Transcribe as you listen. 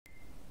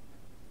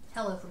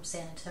Hello from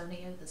San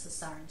Antonio, this is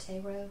Siren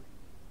Tarot,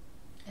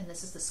 and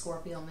this is the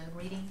Scorpio Moon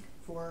reading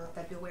for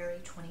February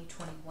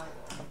 2021,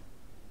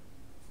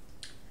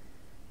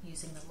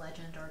 using the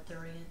Legend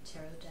Arthurian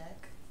Tarot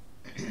deck.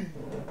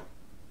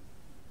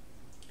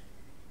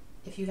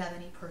 If you have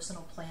any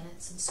personal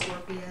planets in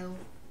Scorpio,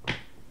 or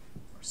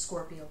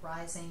Scorpio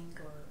rising,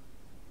 or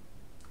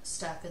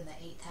stuff in the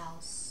 8th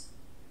house,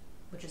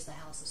 which is the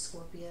house of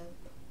Scorpio,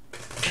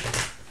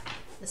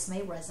 this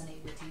may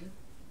resonate with you.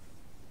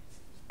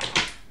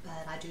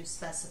 But I do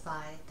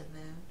specify the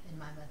moon in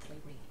my monthly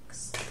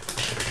readings.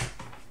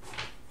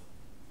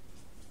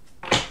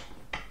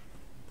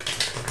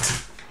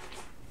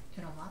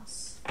 Uno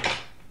más.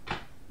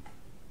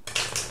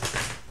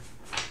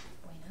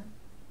 Bueno.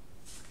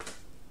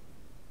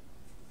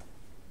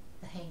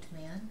 The Hanged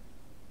Man.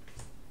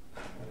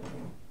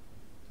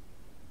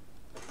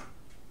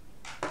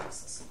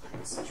 This is a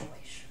life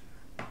situation.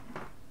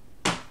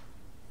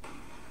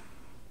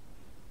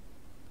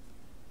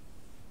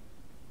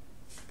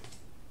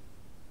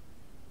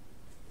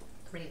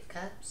 Three of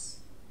Cups.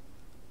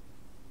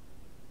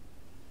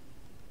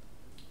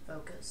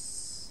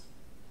 Focus.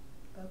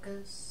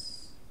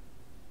 Focus.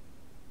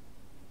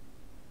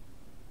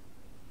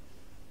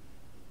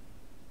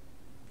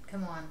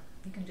 Come on,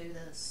 you can do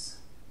this.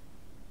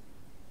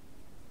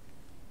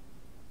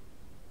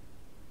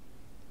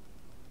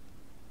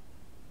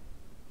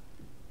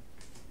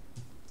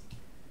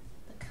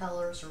 The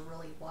colors are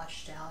really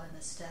washed out in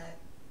this deck.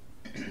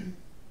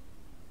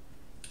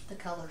 The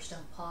colors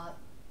don't pop.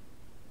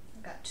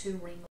 I've got 2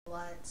 ring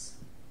lights,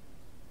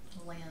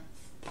 a lamp,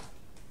 the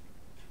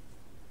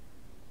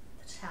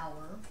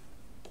Tower,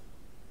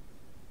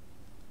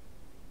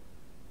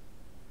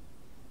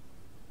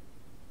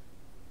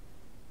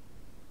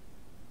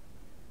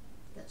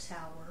 the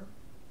Tower.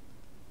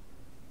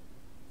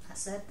 I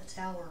said the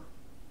Tower.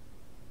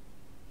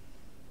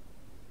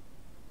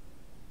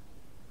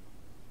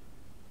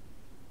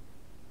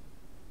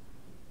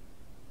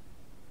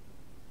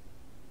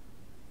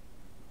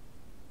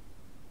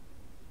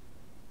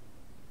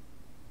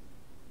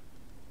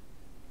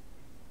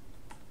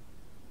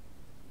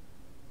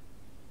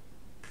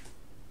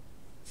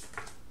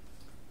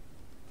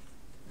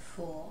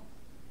 Fool.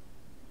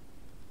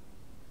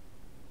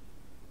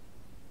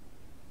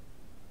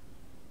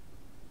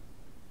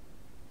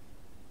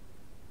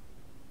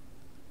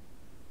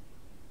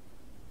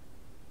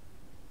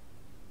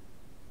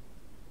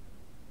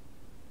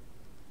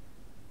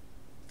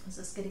 Is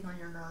this getting on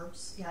your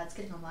nerves? Yeah, it's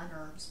getting on my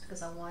nerves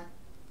because I want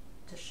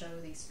to show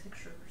these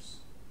pictures.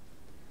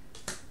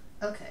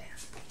 Okay.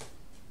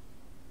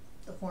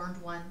 The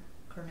Horned One,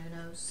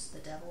 Cornunos, the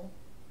Devil.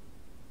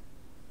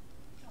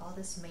 All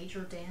this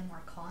major damn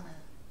arcana.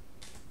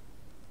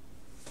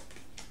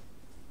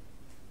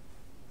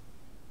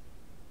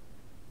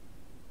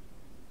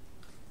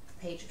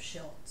 Page of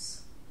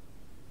Shields.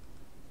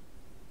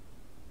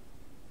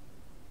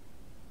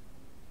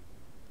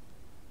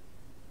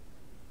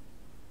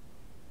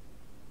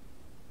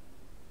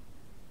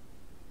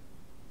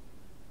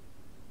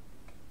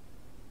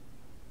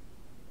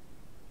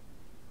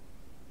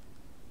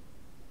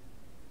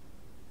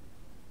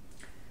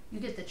 You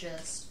get the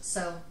gist.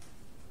 So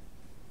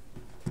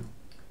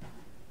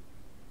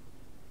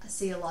I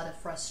see a lot of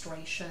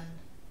frustration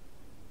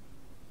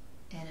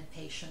and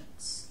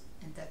impatience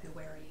in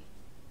February.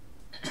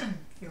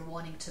 You're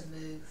wanting to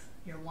move.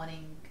 You're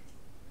wanting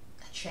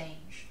a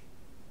change.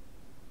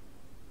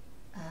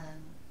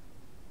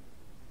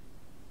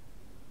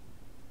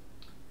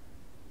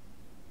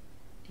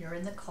 You're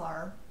in the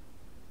car,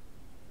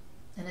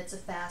 and it's a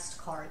fast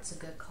car. It's a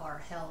good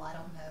car. Hell, I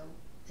don't know.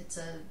 It's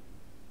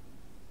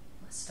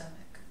my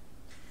stomach.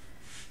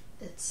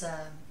 It's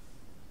a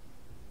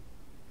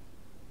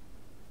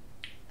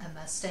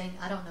Mustang.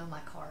 I don't know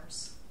my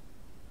cars.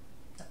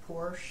 A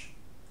Porsche,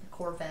 a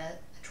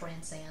Corvette, a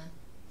Trans Am.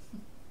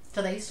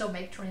 Do they still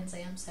make Trans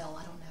Ams? Hell,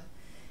 I don't know.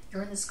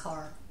 You're in this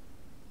car,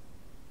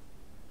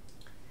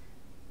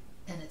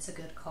 and it's a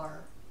good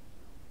car.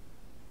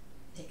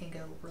 It can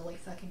go really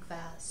fucking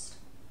fast,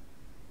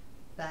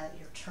 but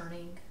you're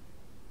turning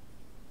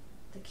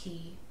the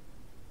key,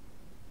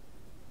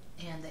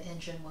 and the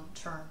engine won't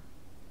turn.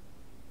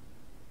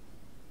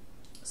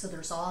 So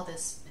there's all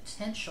this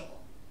potential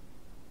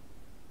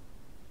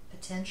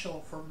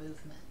for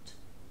movement,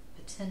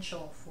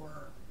 potential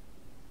for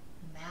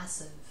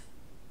massive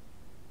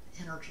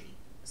energy,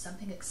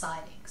 something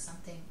exciting,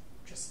 something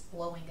just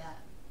blowing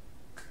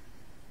up.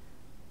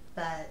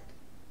 But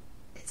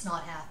it's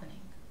not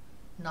happening,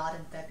 not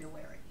in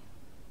February.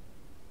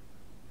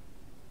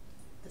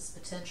 This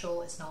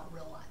potential is not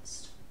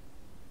realized.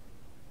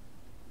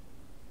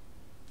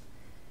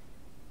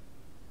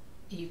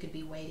 You could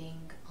be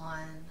waiting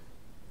on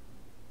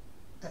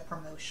a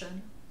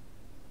promotion.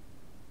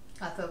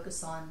 I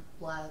focus on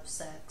love,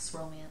 sex,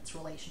 romance,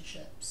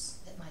 relationships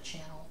at my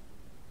channel.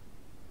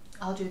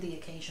 I'll do the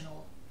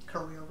occasional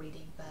career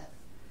reading, but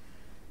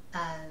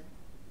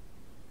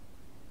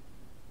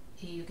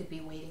You could be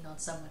waiting on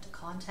someone to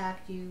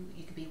contact you.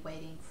 You could be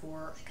waiting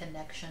for a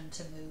connection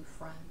to move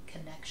from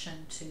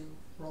connection to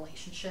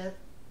relationship.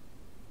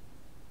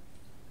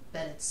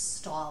 But it's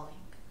stalling.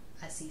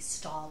 I see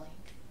stalling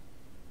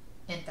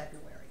in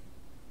February.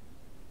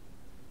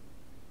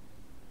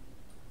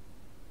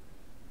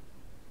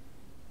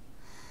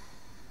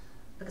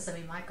 Because, I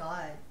mean, my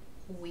God,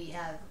 we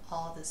have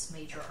all this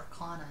major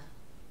arcana.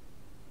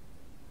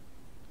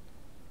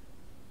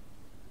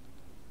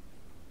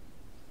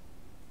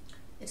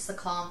 It's the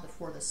calm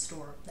before the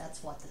storm.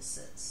 That's what this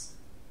is.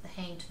 The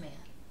Hanged Man,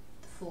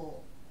 the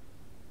Fool,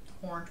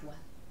 the Horned One,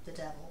 the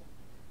Devil,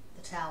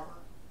 the Tower.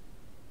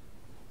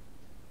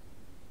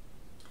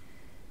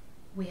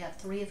 We have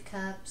Three of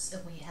Cups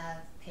and we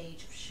have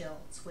Page of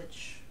Shields,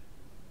 which,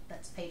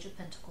 that's Page of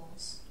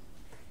Pentacles.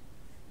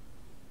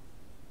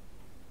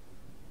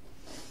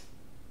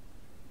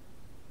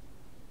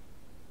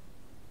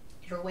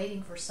 You're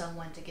waiting for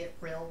someone to get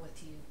real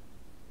with you.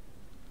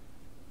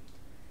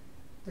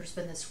 There's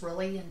been this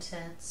really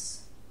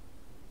intense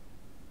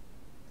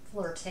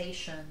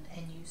flirtation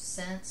and you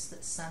sense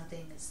that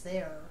something is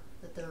there,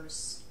 that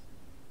there's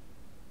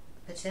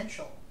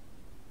potential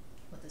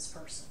with this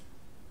person.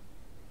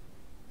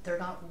 They're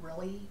not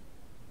really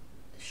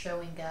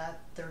showing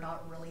up. They're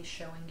not really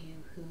showing you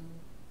who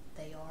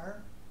they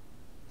are.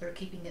 They're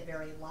keeping it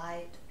very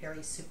light,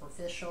 very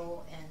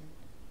superficial, and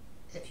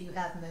if you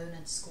have Moon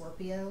in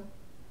Scorpio,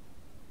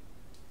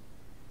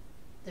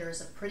 there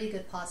is a pretty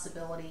good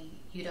possibility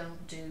you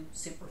don't do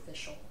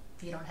superficial.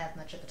 You don't have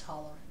much of a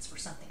tolerance for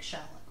something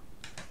shallow.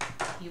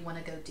 You want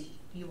to go deep.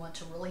 You want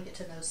to really get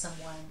to know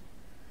someone.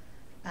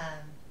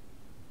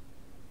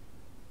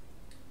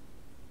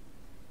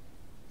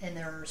 And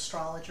there are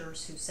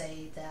astrologers who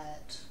say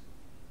that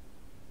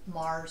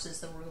Mars is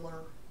the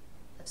ruler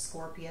of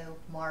Scorpio.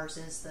 Mars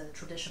is the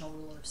traditional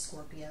ruler of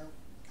Scorpio.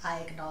 I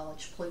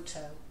acknowledge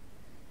Pluto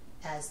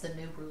as the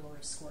new ruler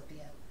of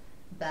Scorpio.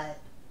 But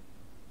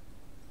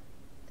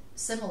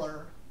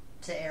similar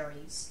to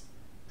Aries,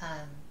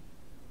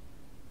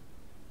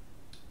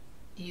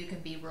 you can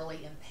be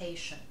really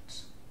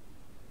impatient,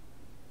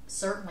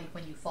 certainly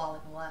when you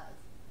fall in love.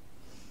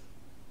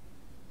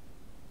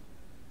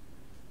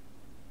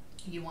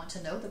 You want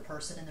to know the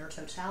person in their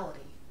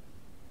totality.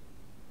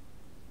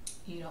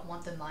 You don't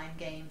want the mind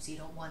games. You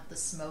don't want the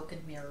smoke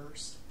and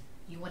mirrors.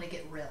 You want to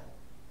get real.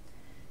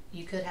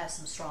 You could have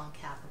some strong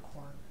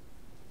Capricorn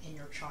in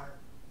your chart.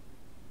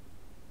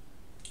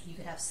 You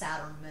could have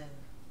Saturn Moon.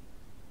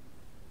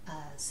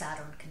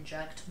 Saturn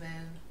conjunct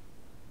Moon,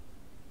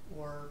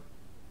 or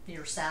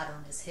your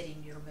Saturn is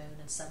hitting your Moon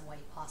in some way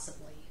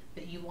possibly,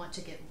 but you want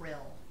to get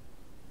real.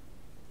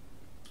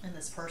 And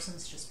this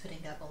person's just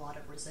putting up a lot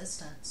of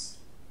resistance.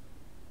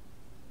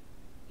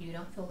 You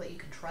don't feel that you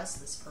can trust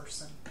this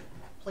person.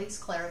 Please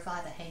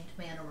clarify the Hanged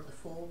Man or the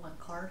Fool, one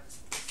card.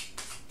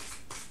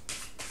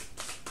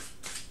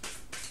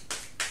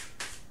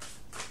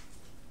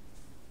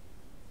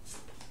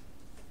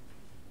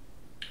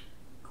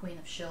 Queen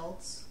of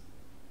Shields.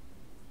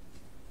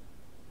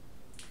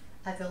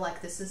 I feel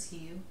like this is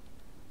you.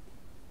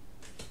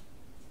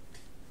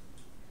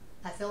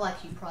 I feel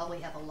like you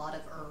probably have a lot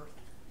of Earth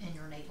in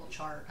your natal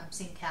chart. I'm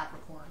seeing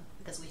Capricorn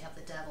because we have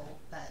the Devil,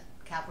 but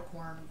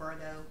Capricorn,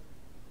 Virgo,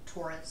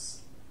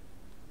 Taurus.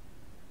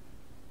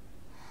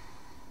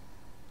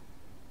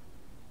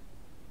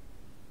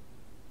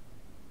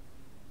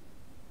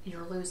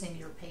 You're losing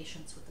your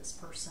patience with this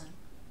person.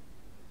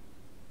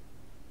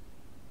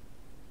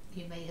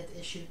 You may have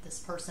issued this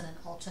person an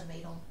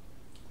ultimatum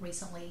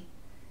recently.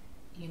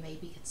 You may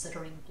be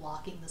considering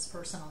blocking this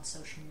person on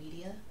social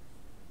media.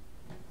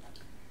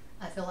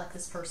 I feel like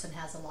this person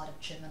has a lot of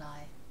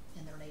Gemini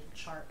in their natal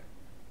chart.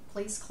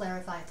 Please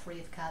clarify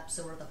Three of Cups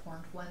or the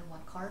Horned One,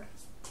 one card.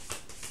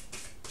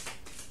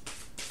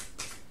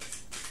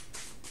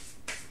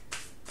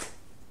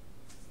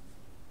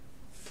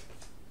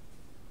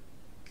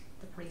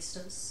 The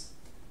Priestess.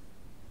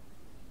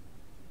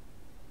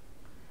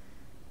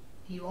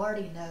 You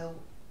already know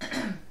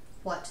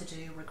what to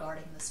do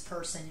regarding this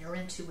person. Your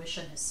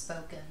intuition has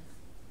spoken.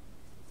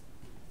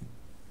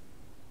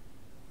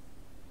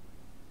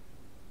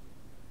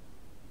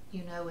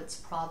 You know it's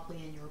probably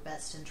in your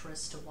best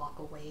interest to walk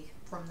away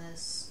from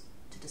this,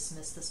 to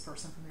dismiss this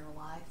person from your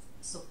life.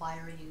 So why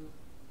are you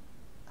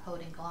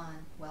holding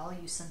on? Well,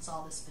 you sense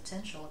all this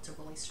potential. It's a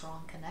really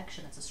strong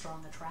connection. It's a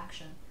strong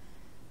attraction.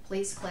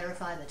 Please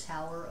clarify the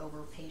Tower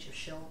over Page of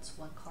Shields,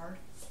 one card.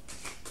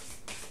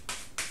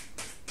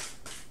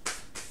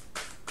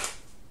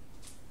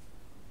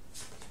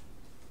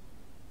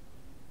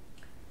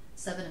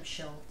 Seven of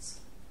Shields.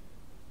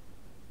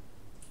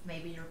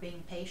 Maybe you're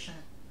being patient,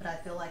 but I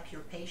feel like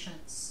your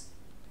patience,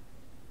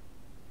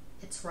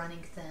 it's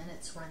running thin,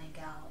 it's running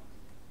out.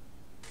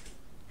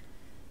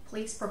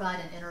 Please provide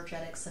an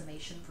energetic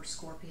summation for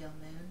Scorpio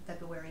Moon,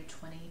 February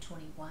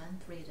 2021,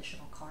 3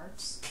 additional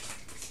cards.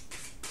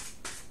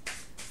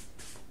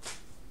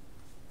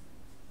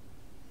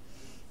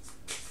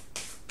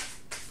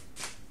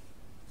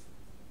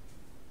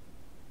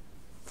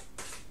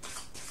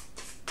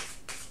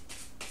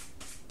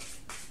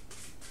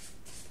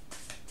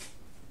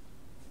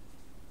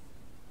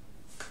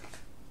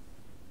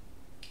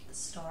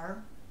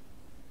 star.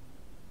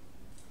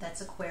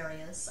 That's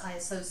Aquarius. I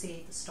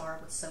associate the star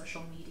with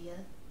social media.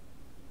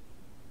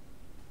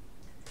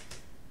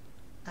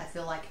 I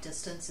feel like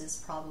distance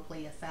is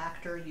probably a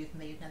factor.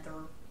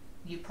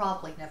 You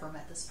probably never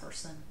met this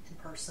person in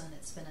person.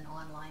 It's been an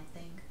online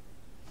thing.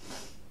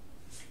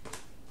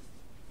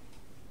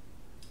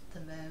 The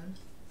moon.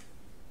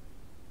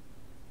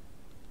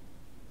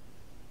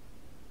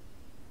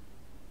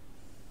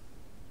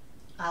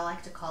 I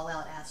like to call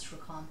out astro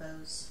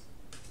combos.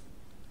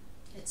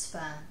 It's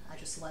fun. I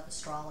just love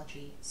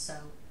astrology. So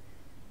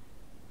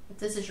if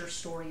this is your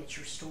story, it's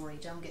your story.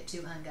 Don't get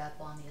too hung up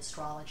on the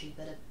astrology,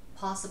 but a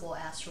possible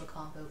astro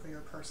combo for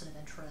your person of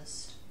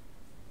interest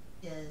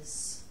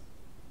is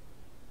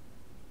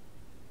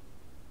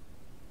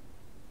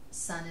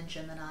Sun in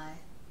Gemini,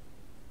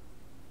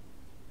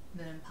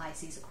 Moon in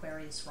Pisces,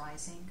 Aquarius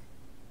rising.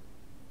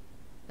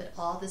 But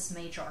all this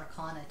major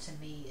arcana, to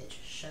me, it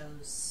just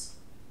shows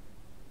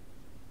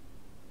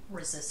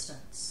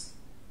resistance.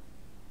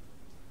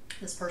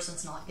 This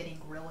person's not getting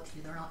real with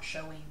you. They're not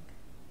showing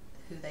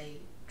who they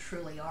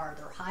truly are.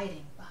 They're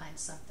hiding behind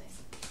something.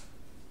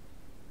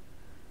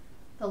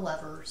 The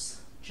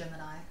Lovers,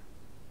 Gemini.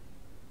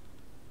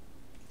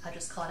 I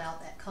just caught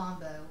out that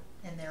combo,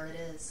 and there it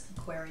is.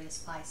 Aquarius,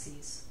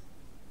 Pisces,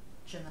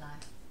 Gemini.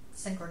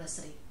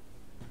 Synchronicity.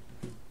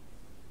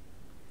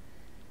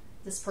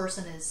 This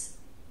person is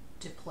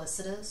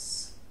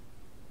duplicitous.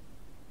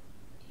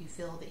 You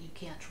feel that you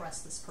can't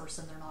trust this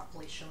person. They're not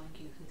really showing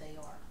you who they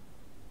are.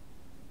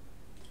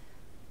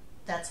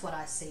 That's what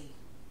I see.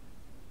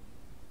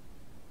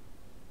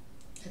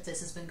 If this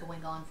has been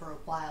going on for a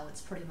while,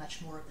 it's pretty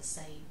much more of the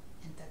same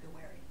in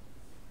February.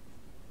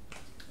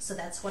 So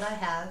that's what I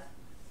have.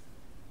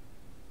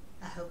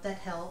 I hope that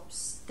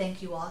helps.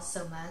 Thank you all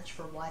so much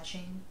for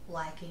watching,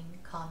 liking,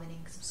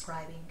 commenting,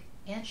 subscribing,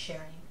 and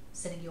sharing.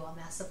 Sending you all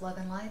massive love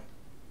and light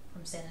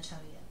from San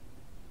Antonio.